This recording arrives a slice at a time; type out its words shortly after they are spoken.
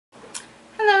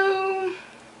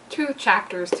two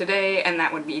chapters today, and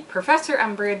that would be Professor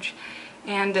Umbridge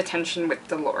and Detention with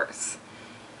Dolores.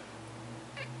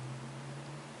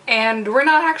 And we're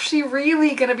not actually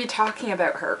really going to be talking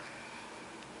about her.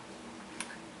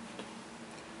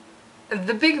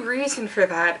 The big reason for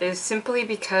that is simply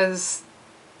because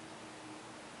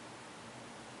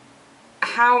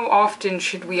how often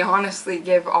should we honestly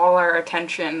give all our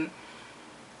attention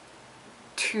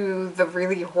to the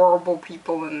really horrible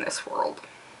people in this world?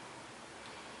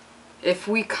 If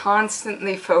we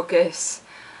constantly focus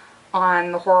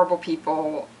on the horrible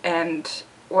people and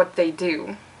what they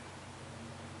do,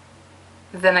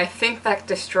 then I think that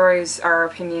destroys our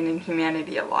opinion in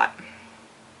humanity a lot.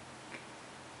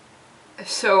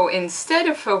 So instead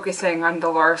of focusing on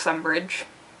Dolores Umbridge,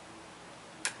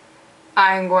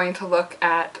 I'm going to look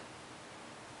at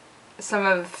some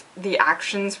of the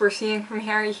actions we're seeing from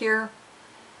Harry here,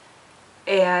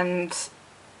 and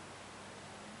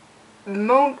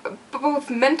both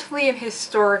mentally and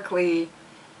historically,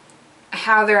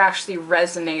 how they're actually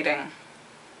resonating.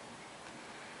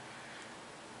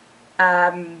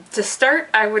 To start,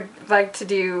 I would like to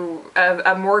do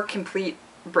a more complete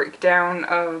breakdown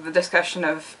of the discussion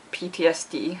of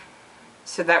PTSD,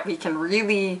 so that we can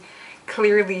really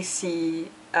clearly see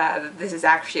that this is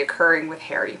actually occurring with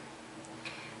Harry.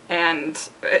 And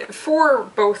for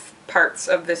both parts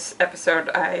of this episode,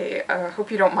 I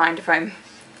hope you don't mind if I'm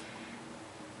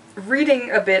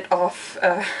reading a bit off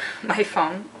my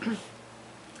phone.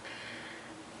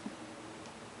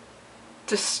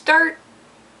 To start,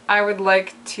 I would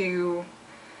like to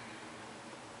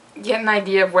get an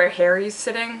idea of where Harry's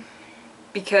sitting,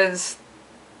 because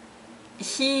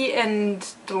he and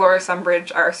Dolores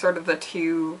Umbridge are sort of the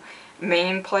two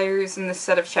main players in this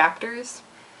set of chapters.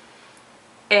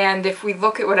 And if we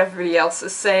look at what everybody else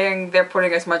is saying, they're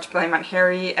putting as much blame on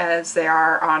Harry as they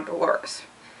are on Dolores.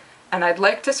 And I'd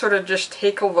like to sort of just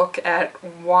take a look at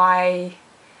why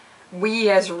we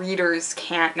as readers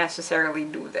can't necessarily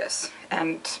do this,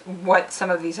 and what some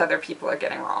of these other people are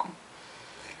getting wrong.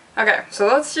 Okay, so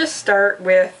let's just start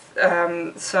with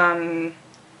some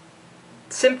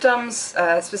symptoms.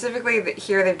 Specifically,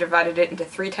 here they've divided it into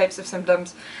 3 types of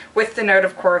symptoms, with the note,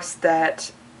 of course,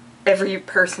 that every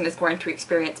person is going to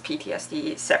experience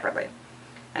PTSD separately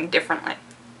and differently.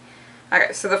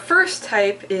 Okay, so the first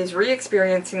type is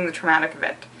re-experiencing the traumatic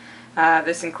event.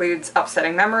 This includes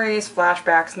upsetting memories,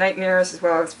 flashbacks, nightmares, as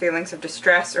well as feelings of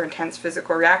distress or intense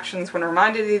physical reactions when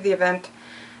reminded of the event,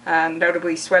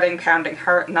 notably sweating, pounding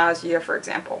heart, nausea, for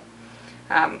example.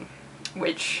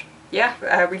 Which,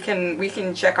 yeah, we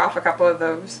can check off a couple of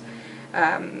those.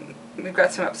 We've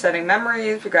got some upsetting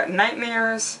memories, we've got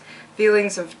nightmares,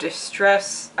 feelings of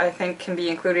distress, I think, can be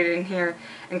included in here,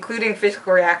 including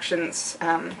physical reactions.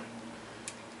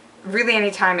 Really,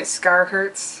 anytime a scar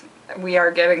hurts, we are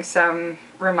getting some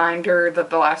reminder that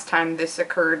the last time this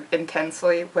occurred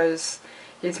intensely was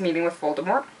his meeting with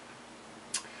Voldemort.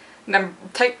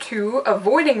 Type 2,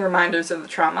 avoiding reminders of the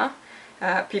trauma.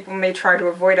 People may try to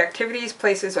avoid activities,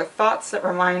 places, or thoughts that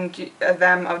remind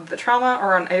them of the trauma,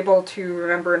 or are unable to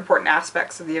remember important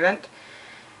aspects of the event.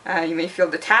 You may feel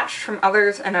detached from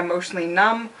others and emotionally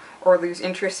numb, or lose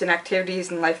interest in activities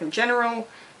and life in general,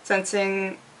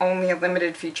 sensing only a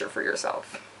limited future for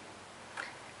yourself.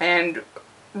 And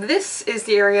this is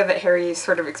the area that Harry is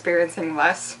sort of experiencing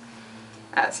less,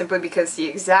 simply because the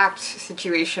exact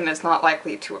situation is not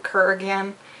likely to occur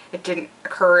again. It didn't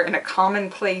occur in a common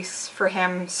place for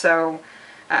him, so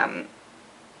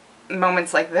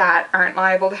moments like that aren't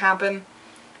liable to happen.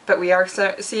 But we are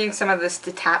seeing some of this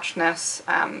detachedness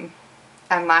and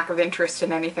lack of interest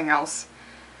in anything else.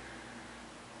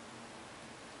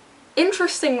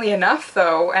 Interestingly enough,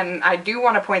 though, and I do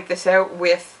want to point this out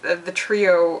with the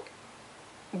trio,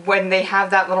 when they have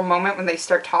that little moment when they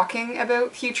start talking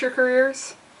about future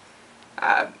careers,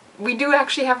 we do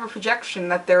actually have a projection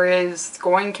that there is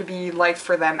going to be life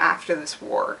for them after this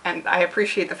war, and I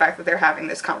appreciate the fact that they're having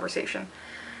this conversation.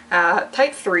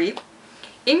 Type 3,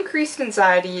 increased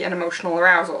anxiety and emotional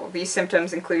arousal. These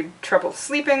symptoms include trouble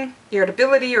sleeping,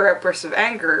 irritability or outbursts of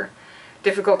anger,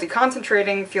 difficulty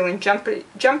concentrating, feeling jumpy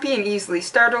and easily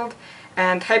startled,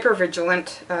 and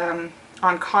hypervigilant,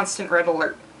 on constant red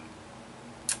alert.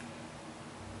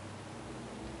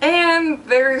 And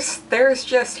there's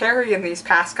just Harry in these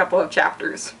past couple of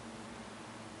chapters.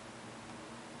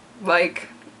 Like,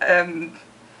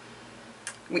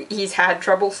 he's had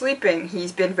trouble sleeping,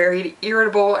 he's been very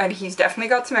irritable, and he's definitely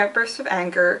got some outbursts of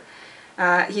anger.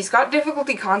 He's got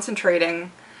difficulty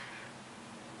concentrating,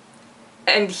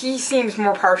 and he seems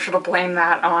more partial to blame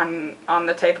that on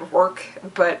the type of work,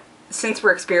 but since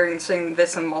we're experiencing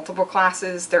this in multiple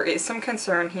classes, there is some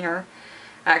concern here.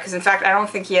 Because in fact, I don't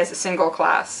think he has a single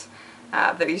class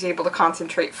that he's able to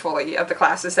concentrate fully of the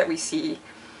classes that we see.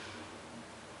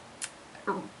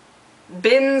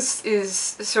 Binns is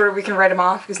sort of, we can write him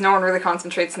off because no one really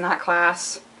concentrates in that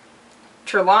class.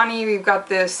 Trelawney, we've got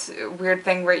this weird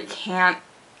thing where you can't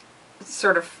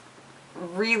sort of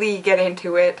really get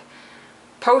into it.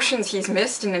 Potions, he's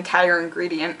missed an entire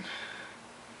ingredient.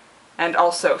 And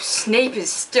also, Snape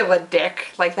is still a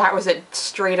dick. Like, that was a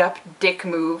straight up dick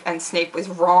move, and Snape was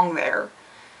wrong there.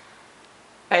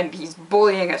 And he's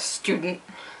bullying a student.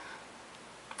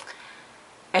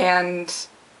 And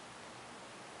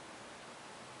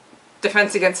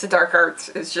Defense Against the Dark Arts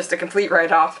is just a complete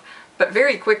write-off, but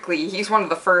very quickly he's one of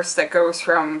the first that goes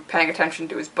from paying attention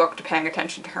to his book to paying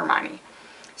attention to Hermione.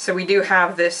 So we do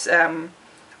have this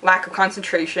lack of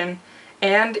concentration,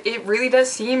 and it really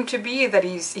does seem to be that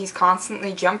he's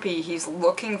constantly jumpy. He's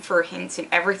looking for hints in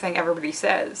everything everybody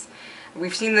says.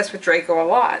 We've seen this with Draco a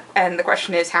lot, and the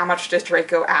question is, how much does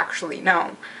Draco actually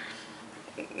know?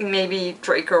 Maybe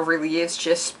Draco really is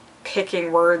just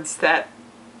picking words that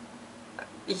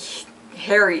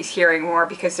Harry's hearing more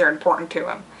because they're important to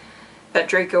him, that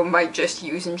Draco might just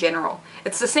use in general.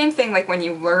 It's the same thing like when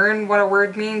you learn what a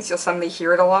word means, you'll suddenly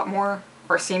hear it a lot more,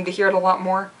 or seem to hear it a lot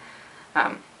more.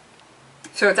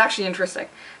 So it's actually interesting.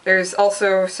 There's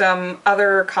also some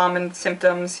other common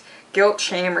symptoms: guilt,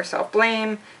 shame, or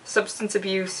self-blame, substance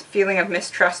abuse, feeling of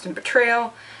mistrust and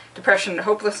betrayal, depression and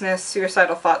hopelessness,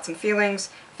 suicidal thoughts and feelings,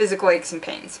 physical aches and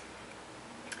pains.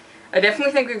 I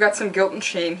definitely think we've got some guilt and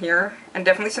shame here, and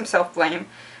definitely some self-blame,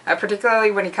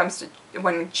 particularly when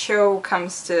when Cho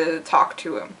comes to talk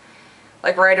to him.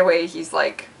 Like, right away he's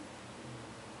like,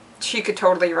 she could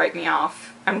totally write me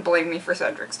off and blame me for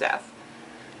Cedric's death.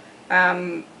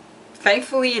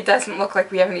 Thankfully it doesn't look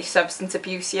like we have any substance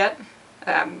abuse yet,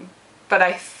 but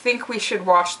I think we should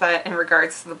watch that in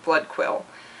regards to the blood quill.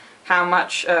 How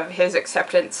much of his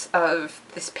acceptance of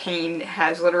this pain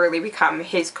has literally become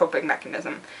his coping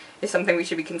mechanism is something we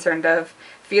should be concerned of.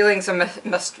 Feelings of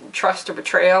mistrust or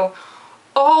betrayal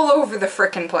all over the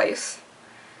frickin' place.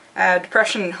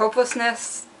 Depression and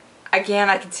hopelessness, again,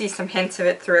 I can see some hints of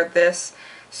it throughout this.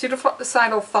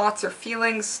 Suicidal thoughts or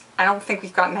feelings, I don't think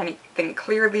we've gotten anything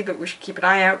clearly, but we should keep an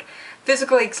eye out.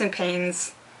 Physical aches and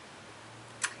pains,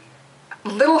 a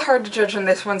little hard to judge on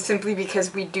this one simply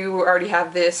because we do already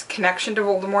have this connection to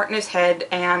Voldemort in his head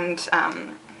and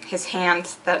his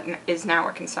hand that is now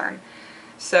a concern.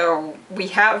 So we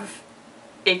have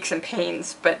aches and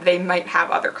pains, but they might have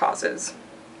other causes.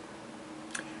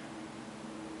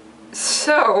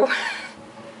 So,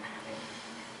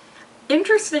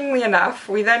 interestingly enough,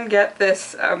 we then get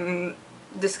this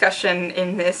discussion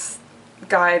in this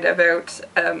guide about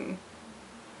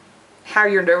how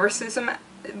your nervous system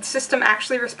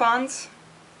actually responds.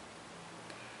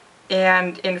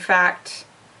 And in fact,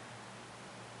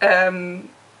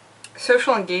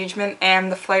 social engagement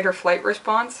and the fight or flight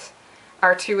response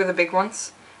are two of the big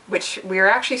ones, which we're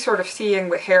actually sort of seeing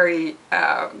with Harry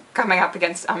coming up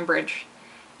against Umbridge.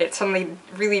 It suddenly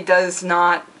really does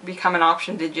not become an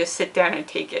option to just sit down and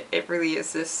take it. It really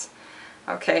is this,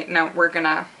 okay, no, we're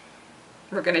gonna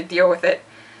deal with it,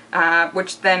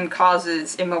 which then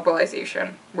causes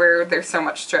immobilization, where there's so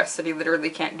much stress that he literally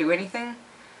can't do anything.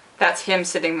 That's him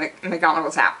sitting in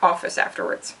McGonagall's office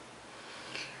afterwards.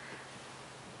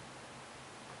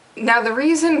 Now, the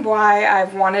reason why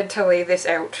I've wanted to lay this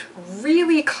out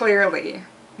really clearly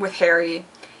with Harry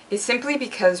is simply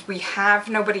because we have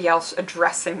nobody else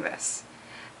addressing this.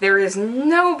 There is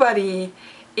nobody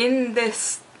in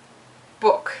this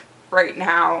book right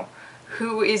now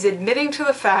who is admitting to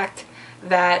the fact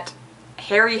that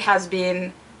Harry has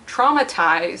been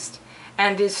traumatized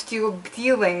and is still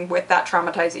dealing with that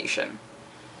traumatization.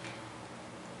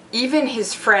 Even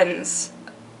his friends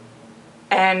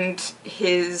and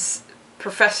his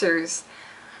professors,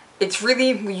 it's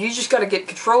really, you just gotta get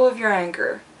control of your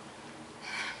anger.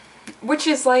 Which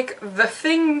is like the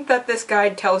thing that this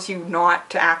guide tells you not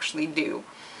to actually do.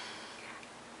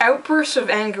 Outbursts of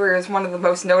anger is one of the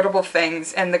most notable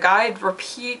things, and the guide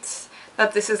repeats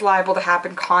that this is liable to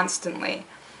happen constantly.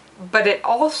 But it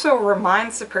also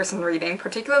reminds the person reading,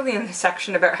 particularly in the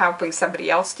section about helping somebody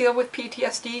else deal with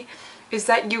PTSD, is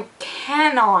that you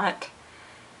cannot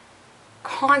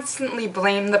constantly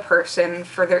blame the person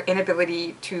for their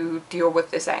inability to deal with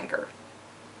this anger.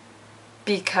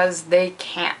 Because they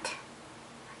can't.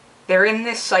 They're in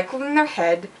this cycle in their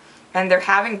head, and they're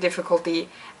having difficulty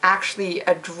actually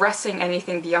addressing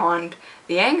anything beyond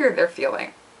the anger they're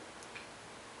feeling.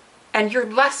 And you're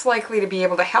less likely to be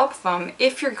able to help them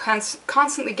if you're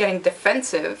constantly getting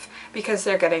defensive because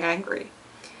they're getting angry.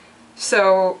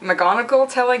 So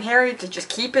McGonagall telling Harry to just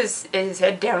keep his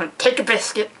head down and take a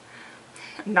biscuit,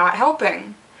 not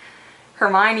helping.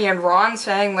 Hermione and Ron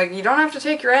saying, like, you don't have to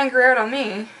take your anger out on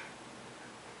me,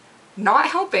 not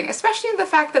helping. Especially the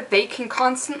fact that they can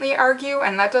constantly argue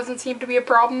and that doesn't seem to be a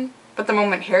problem. But the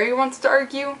moment Harry wants to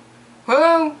argue,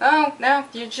 whoa, oh, no,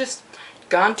 you just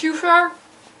gone too far.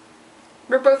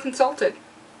 We're both insulted.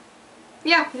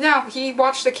 Yeah, no, he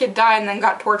watched a kid die and then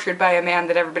got tortured by a man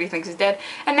that everybody thinks is dead,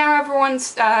 and now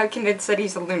everyone's convinced that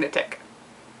he's a lunatic.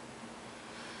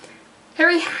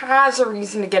 Harry has a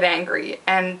reason to get angry,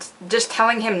 and just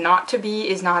telling him not to be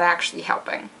is not actually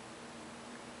helping.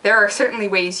 There are certainly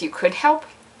ways you could help.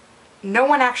 No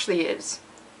one actually is.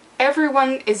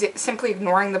 Everyone is simply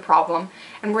ignoring the problem,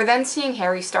 and we're then seeing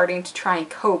Harry starting to try and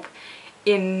cope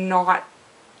in not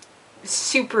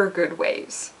super good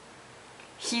ways.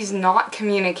 He's not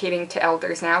communicating to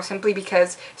elders now simply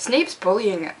because Snape's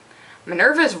bullying him.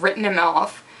 Minerva's written him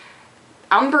off.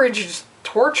 Umbridge is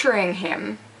torturing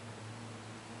him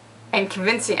and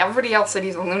convincing everybody else that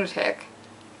he's a lunatic.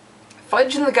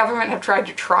 Fudge and the government have tried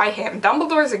to try him.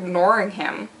 Dumbledore's ignoring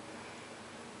him.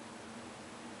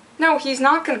 No, he's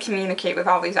not going to communicate with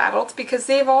all these adults because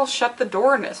they've all shut the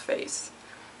door in his face.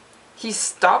 He's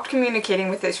stopped communicating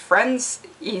with his friends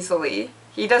easily.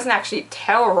 He doesn't actually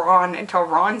tell Ron until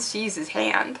Ron sees his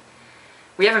hand.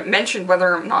 We haven't mentioned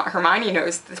whether or not Hermione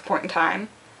knows at this point in time.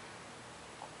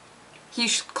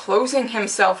 He's closing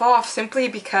himself off simply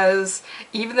because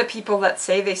even the people that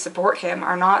say they support him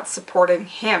are not supporting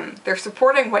him. They're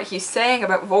supporting what he's saying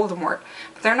about Voldemort,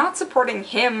 but they're not supporting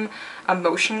him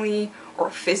emotionally or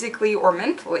physically or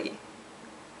mentally.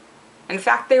 In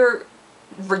fact, they're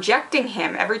rejecting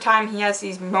him every time he has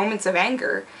these moments of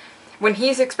anger, when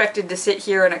he's expected to sit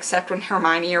here and accept when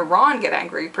Hermione or Ron get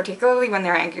angry, particularly when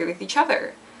they're angry with each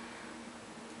other.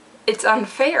 It's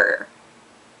unfair.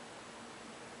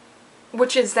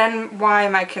 Which is then why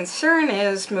my concern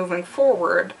is, moving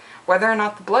forward, whether or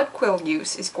not the blood quill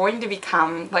use is going to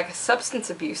become like a substance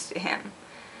abuse to him.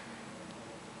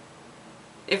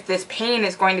 If this pain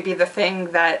is going to be the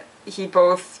thing that he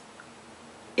both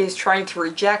is trying to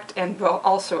reject and will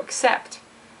also accept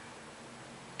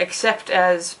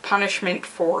as punishment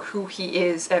for who he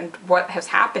is and what has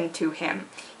happened to him,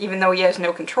 even though he has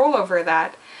no control over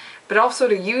that, but also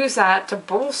to use that to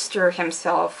bolster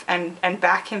himself and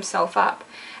back himself up.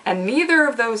 And neither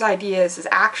of those ideas is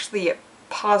actually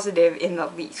positive in the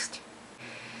least.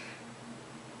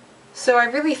 So I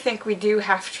really think we do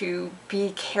have to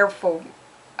be careful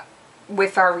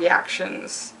with our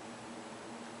reactions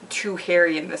to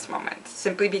Harry in this moment,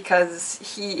 simply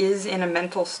because he is in a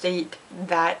mental state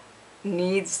that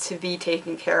needs to be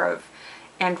taken care of,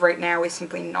 and right now is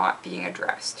simply not being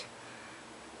addressed.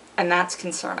 And that's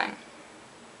concerning.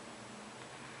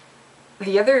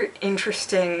 The other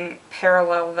interesting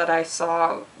parallel that I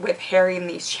saw with Harry in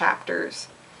these chapters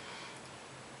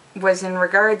was in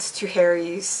regards to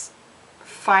Harry's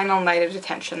final night of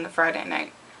detention, the Friday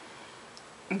night,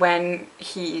 when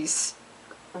he's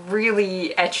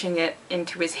really etching it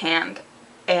into his hand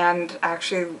and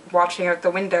actually watching out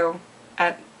the window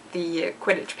at the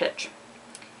Quidditch pitch.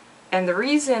 And the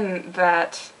reason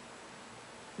that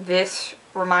this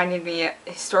reminded me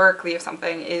historically of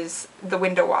something is the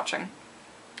window watching.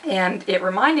 And it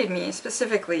reminded me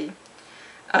specifically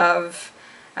of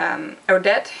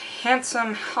Odette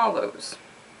Handsome Hollows.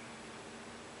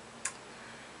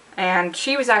 And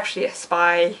she was actually a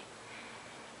spy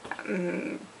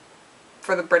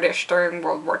for the British during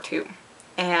World War II.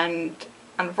 And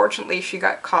unfortunately she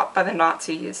got caught by the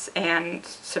Nazis and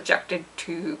subjected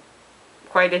to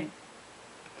quite a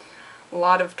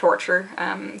lot of torture.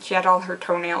 She had all her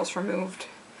toenails removed,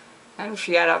 and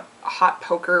she had a hot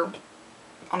poker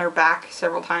on her back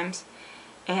several times.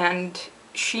 And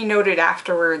she noted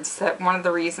afterwards that one of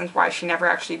the reasons why she never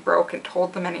actually broke and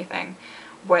told them anything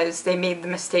was they made the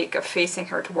mistake of facing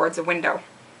her towards a window.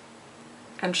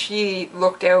 And she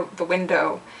looked out the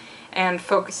window and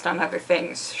focused on other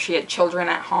things. She had children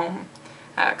at home,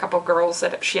 a couple of girls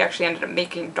that she actually ended up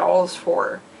making dolls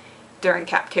for during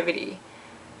captivity.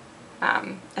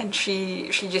 And she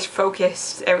just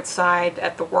focused outside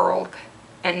at the world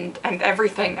and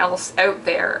everything else out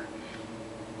there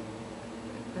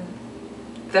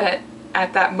that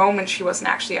at that moment she wasn't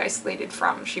actually isolated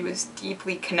from. She was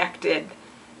deeply connected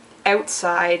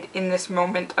outside in this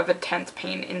moment of intense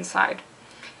pain inside.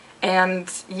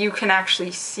 And you can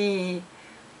actually see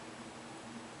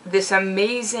this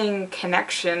amazing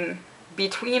connection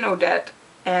between Odette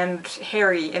and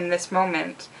Harry in this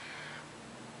moment.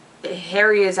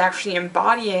 Harry is actually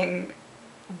embodying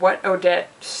what Odette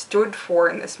stood for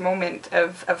in this moment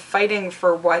of fighting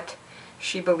for what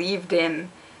she believed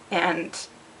in, and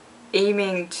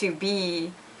aiming to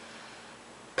be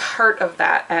part of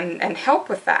that and help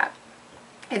with that.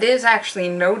 It is actually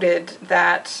noted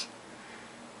that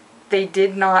they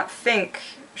did not think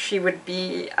she would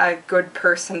be a good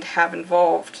person to have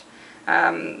involved.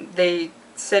 They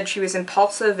said she was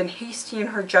impulsive and hasty in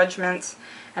her judgments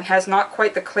and has not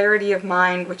quite the clarity of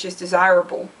mind which is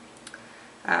desirable.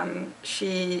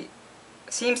 She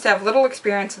seems to have little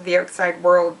experience of the outside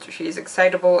world. She is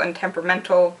excitable and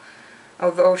temperamental,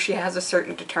 although she has a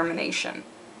certain determination.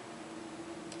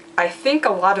 I think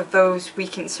a lot of those we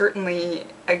can certainly,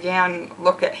 again,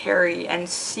 look at Harry and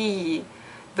see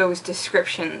those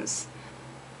descriptions.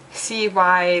 See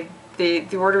why the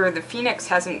Order of the Phoenix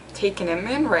hasn't taken him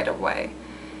in right away.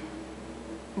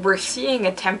 We're seeing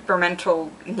a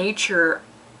temperamental nature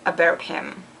about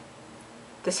him.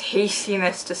 This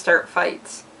hastiness to start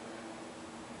fights.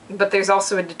 But there's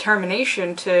also a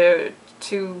determination to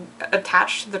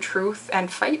attach to the truth and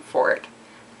fight for it.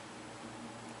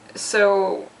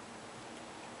 So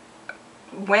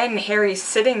when Harry's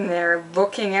sitting there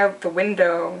looking out the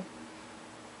window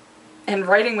and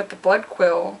writing with the blood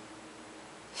quill,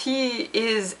 he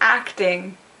is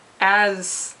acting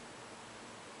as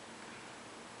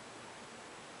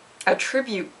a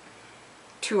tribute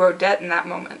to Odette in that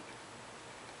moment.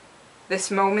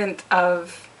 This moment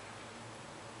of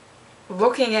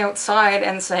looking outside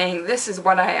and saying, this is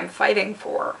what I am fighting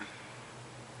for.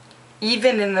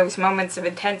 Even in those moments of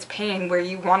intense pain where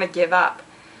you want to give up.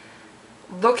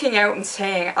 Looking out and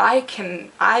saying, I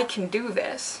can do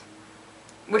this.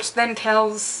 Which then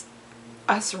tells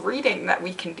us reading that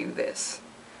we can do this.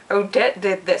 Odette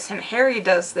did this, and Harry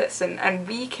does this, and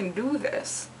we can do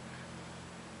this.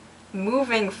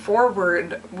 Moving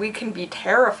forward, we can be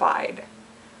terrified.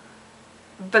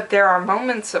 But there are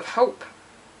moments of hope.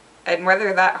 And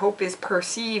whether that hope is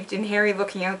perceived in Harry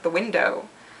looking out the window,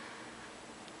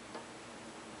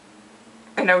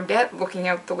 and Odette looking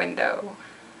out the window,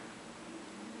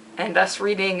 and us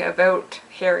reading about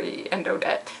Harry and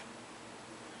Odette.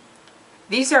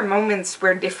 These are moments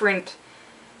where different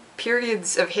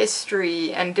periods of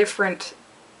history and different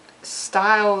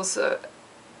styles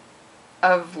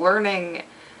of learning,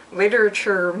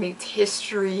 literature meets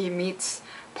history meets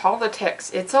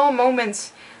politics. It's all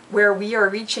moments where we are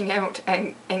reaching out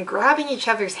and grabbing each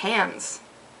other's hands.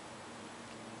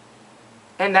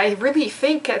 And I really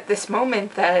think at this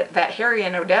moment that Harry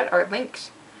and Odette are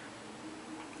linked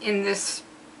in this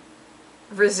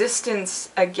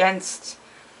resistance against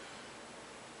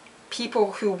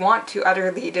people who want to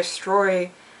utterly destroy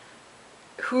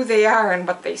who they are and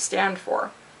what they stand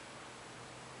for.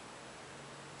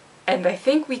 And I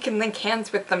think we can link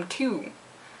hands with them too,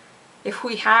 if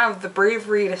we have the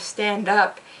bravery to stand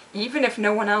up, even if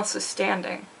no one else is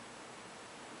standing.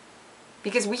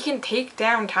 Because we can take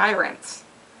down tyrants.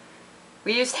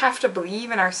 We just have to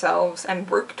believe in ourselves and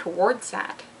work towards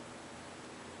that.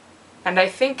 And I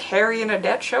think Harry and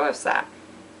Odette show us that.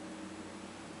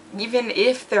 Even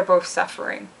if they're both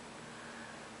suffering.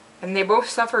 And they both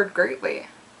suffered greatly.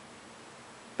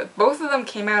 But both of them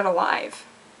came out alive.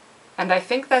 And I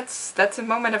think that's a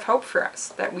moment of hope for us.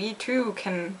 That we too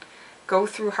can go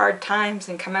through hard times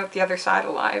and come out the other side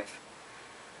alive.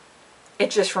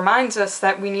 It just reminds us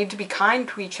that we need to be kind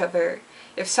to each other.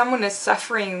 If someone is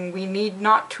suffering, we need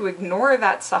not to ignore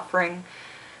that suffering,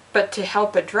 but to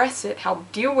help address it,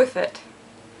 help deal with it.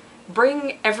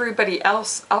 Bring everybody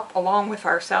else up along with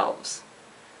ourselves.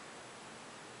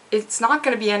 It's not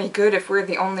going to be any good if we're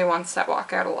the only ones that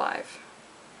walk out alive.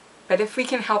 But if we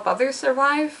can help others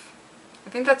survive, I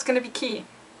think that's going to be key.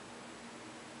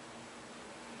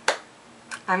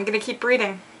 I'm going to keep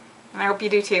reading, and I hope you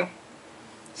do too.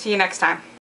 See you next time.